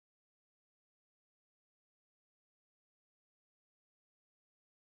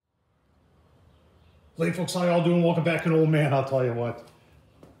Hey folks, how y'all doing? Welcome back to Old Man. I'll tell you what,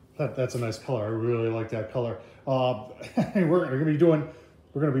 that's a nice color. I really like that color. We're gonna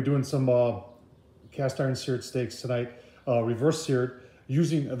be doing some cast iron seared steaks tonight, reverse seared,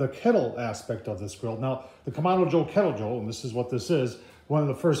 using the kettle aspect of this grill. Now, the Kamado Joe Kettle Joe, and this is what this is. One of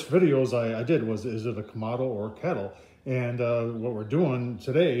the first videos I did was, is it a Kamado or kettle? And what we're doing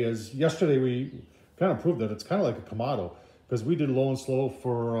today is, yesterday we kind of proved that it's kind of like a Kamado, because we did low and slow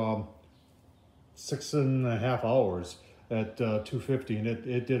for 6.5 hours at 250, and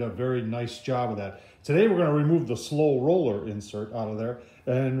it did a very nice job of that. Today we're going to remove the slow roller insert out of there,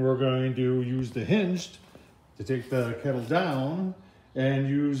 and we're going to use the hinged to take the kettle down and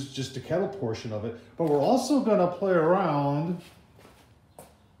use just the kettle portion of it. But we're also going to play around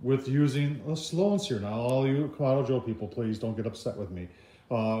with using a slow and sear. Now, all you Kamado Joe people, please don't get upset with me.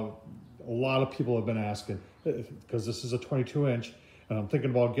 A lot of people have been asking, because this is a 22-inch, and I'm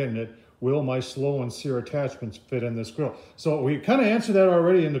thinking about getting it, will my slow and sear attachments fit in this grill? So we kind of answered that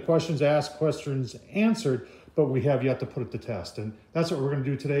already in the questions asked, questions answered, but we have yet to put it to test. And that's what we're going to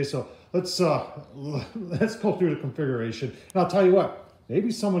do today. So let's go through the configuration. And I'll tell you what, maybe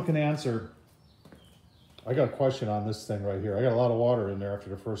someone can answer. I got a question on this thing right here. I got a lot of water in there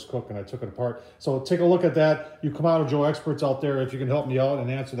after the first cook, and I took it apart. So take a look at that. You Kamado Joe experts out there, if you can help me out and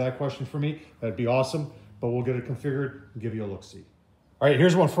answer that question for me, that'd be awesome. But we'll get it configured and give you a look-see. All right,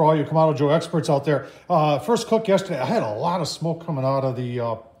 here's one for all you Kamado Joe experts out there. First cook yesterday, I had a lot of smoke coming out of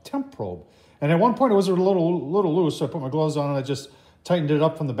the temp probe. And at one point it was a little loose, so I put my gloves on and I just tightened it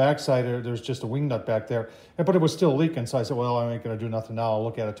up from the backside. There's just a wing nut back there, but it was still leaking. So I said, well, I ain't gonna do nothing now. I'll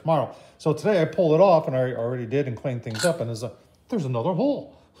look at it tomorrow. So today I pulled it off, and I already did, and cleaned things up, and there's another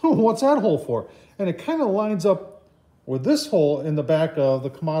hole. What's that hole for? And it kind of lines up with this hole in the back of the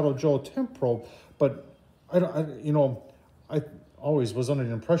Kamado Joe temp probe, but I always was under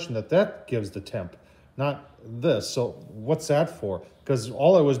the impression that that gives the temp, not this. So what's that for? Because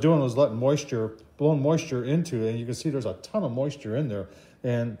all I was doing was letting blowing moisture into it, and you can see there's a ton of moisture in there.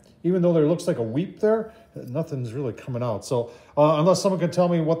 And even though there looks like a weep there, nothing's really coming out. So unless someone can tell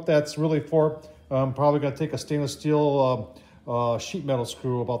me what that's really for, I'm probably gonna take a stainless steel sheet metal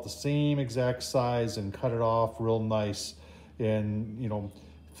screw about the same exact size and cut it off real nice, and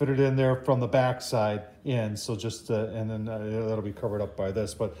fit it in there from the back side in, so just and then that'll be covered up by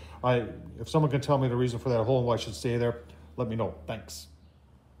this. But if someone can tell me the reason for that hole and why I should stay there, let me know. Thanks.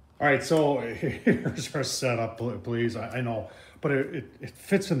 All right, so here's our setup, please. I know, but it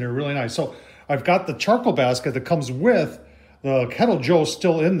fits in there really nice. So I've got the charcoal basket that comes with the Kettle Joe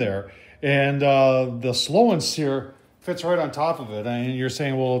still in there, and the slow and sear fits right on top of it. And you're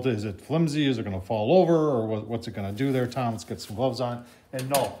saying, well, is it flimsy? Is it going to fall over, or what's it going to do there, Tom? Let's get some gloves on. And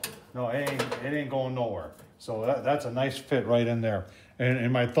no, it ain't going nowhere. So that's a nice fit right in there.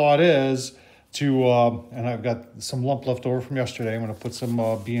 And my thought is to, and I've got some lump left over from yesterday. I'm going to put some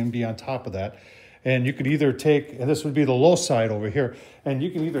B&B on top of that. And you could either take, and this would be the low side over here, and you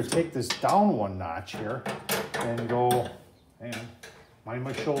can either take this down one notch here and go, and mind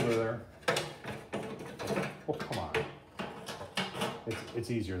my shoulder there. Oh, come on.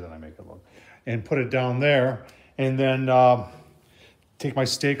 It's easier than I make it look. And put it down there, and then take my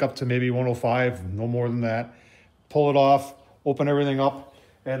steak up to maybe 105, no more than that. Pull it off, open everything up,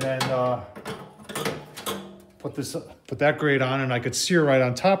 and then put that grate on, and I could sear right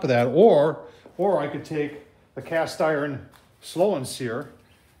on top of that, or I could take the cast iron slow and sear,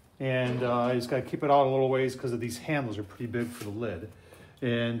 and you just gotta keep it out a little ways because of these handles are pretty big for the lid,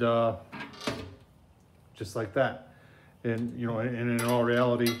 and just like that. And and in all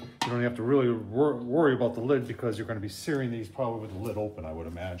reality, you don't have to really worry about the lid, because you're going to be searing these probably with the lid open, I would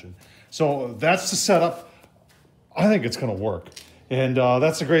imagine. So that's the setup. I think it's going to work, and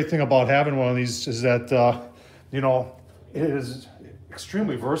that's the great thing about having one of these, is that it is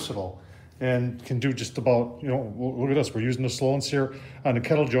extremely versatile and can do just about look at us. We're using the slow and sear on the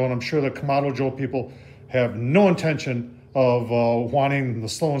Kettle Joe, and I'm sure the Kamado Joe people have no intention of wanting the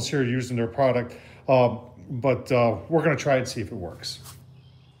slow and sear used in their product. But we're going to try and see if it works.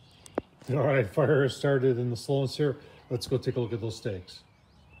 All right, fire has started in the slow and sear. Let's go take a look at those steaks.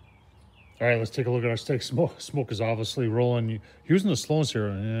 All right, let's take a look at our steaks. Smoke is obviously rolling. Using the slow and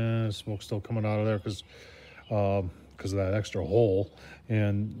sear, smoke's still coming out of there because of that extra hole.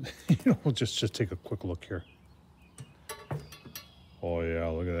 And we'll just take a quick look here. Oh yeah,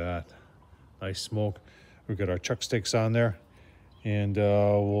 look at that. Nice smoke. We've got our chuck steaks on there. And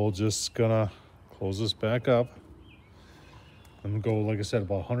we're just gonna close this back up. I'm gonna go, like I said,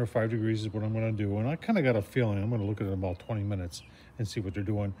 about 105 degrees is what I'm gonna do. And I kind of got a feeling I'm gonna look at it in about 20 minutes and see what they're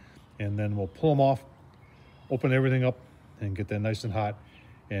doing. And then we'll pull them off, open everything up, and get that nice and hot,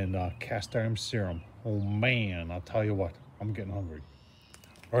 and cast iron sear them. Oh man, I'll tell you what, I'm getting hungry.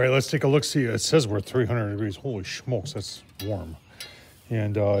 All right, let's take a look. See, it says we're 300 degrees. Holy smokes, that's warm.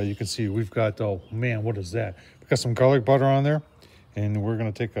 And you can see we've got, oh man, what is that? We've got some garlic butter on there. And we're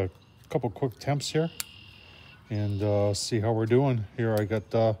gonna take a couple quick temps here and see how we're doing. Here I got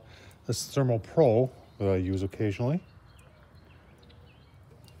this Thermal Pro that I use occasionally.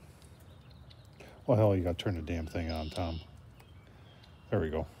 Well, hell, you gotta turn the damn thing on, Tom. There we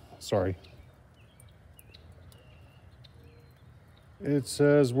go. Sorry. It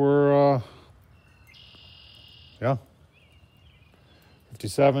says we're, yeah,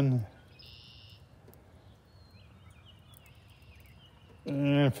 57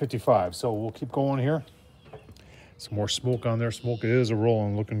 and 55. So we'll keep going here. Some more smoke on there. Smoke is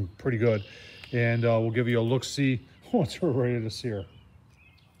rolling, looking pretty good. And we'll give you a look-see once we're ready to sear.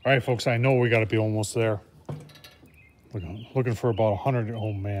 All right, folks, I know we got to be almost there. Looking for about 100.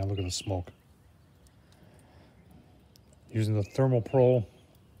 Oh, man, look at the smoke. Using the Thermal Pro.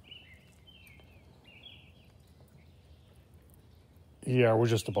 Yeah, we're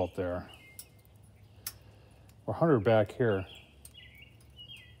just about there. We're 100 back here.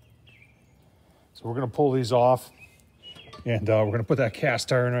 So we're going to pull these off. And we're going to put that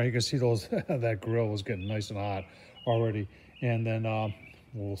cast iron on. You can see those that grill is getting nice and hot already. And then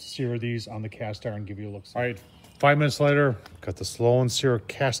we'll sear these on the cast iron and give you a look. All right, 5 minutes later, got the slow and sear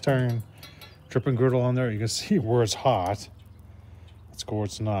cast iron dripping griddle on there. You can see where it's hot. Let's go where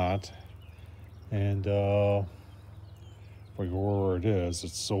it's not. And where it is,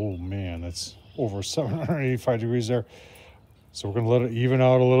 it's, oh man, it's over 785 degrees there. So we're going to let it even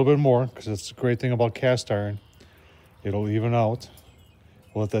out a little bit more because that's the great thing about cast iron. It'll even out.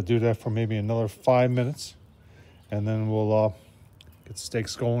 We'll let that do that for maybe another 5 minutes. And then we'll get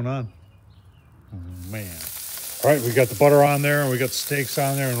steaks going on. Oh, man. All right, we got the butter on there and we got the steaks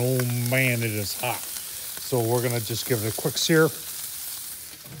on there, and oh man, it is hot. So we're gonna just give it a quick sear.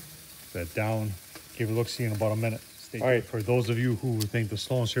 That down, give it a look-see in about a minute. All right, for those of you who think the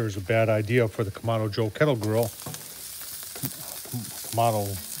slow and sear is a bad idea for the Kamado Joe Kettle Grill,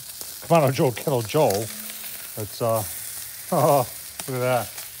 Kamado Joe Kettle Joe, it's oh, look at that.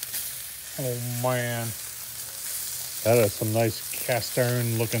 Oh man. That is some nice cast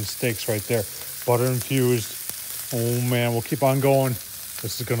iron looking steaks right there. Butter infused. Oh man, we'll keep on going.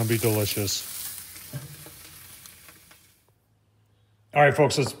 This is gonna be delicious. All right,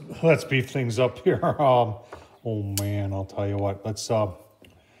 folks, let's beef things up here. Oh man, I'll tell you what. Let's go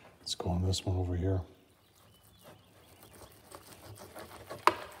on this one over here.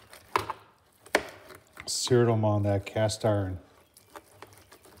 Seared them on that cast iron.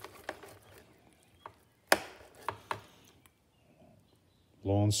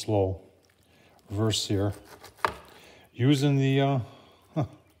 Low and slow. Reverse sear. Using the, oh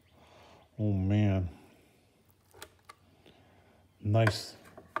man. Nice.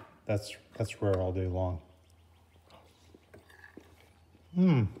 That's rare all day long.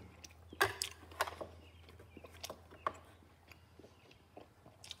 On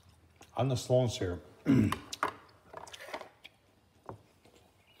the slow and sear.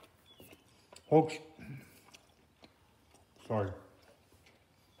 Folks, sorry.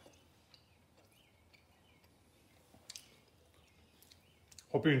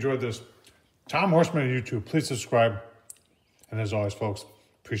 Hope you enjoyed this. Tom Horseman on YouTube. Please subscribe. And as always, folks,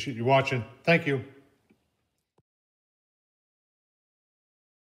 appreciate you watching. Thank you.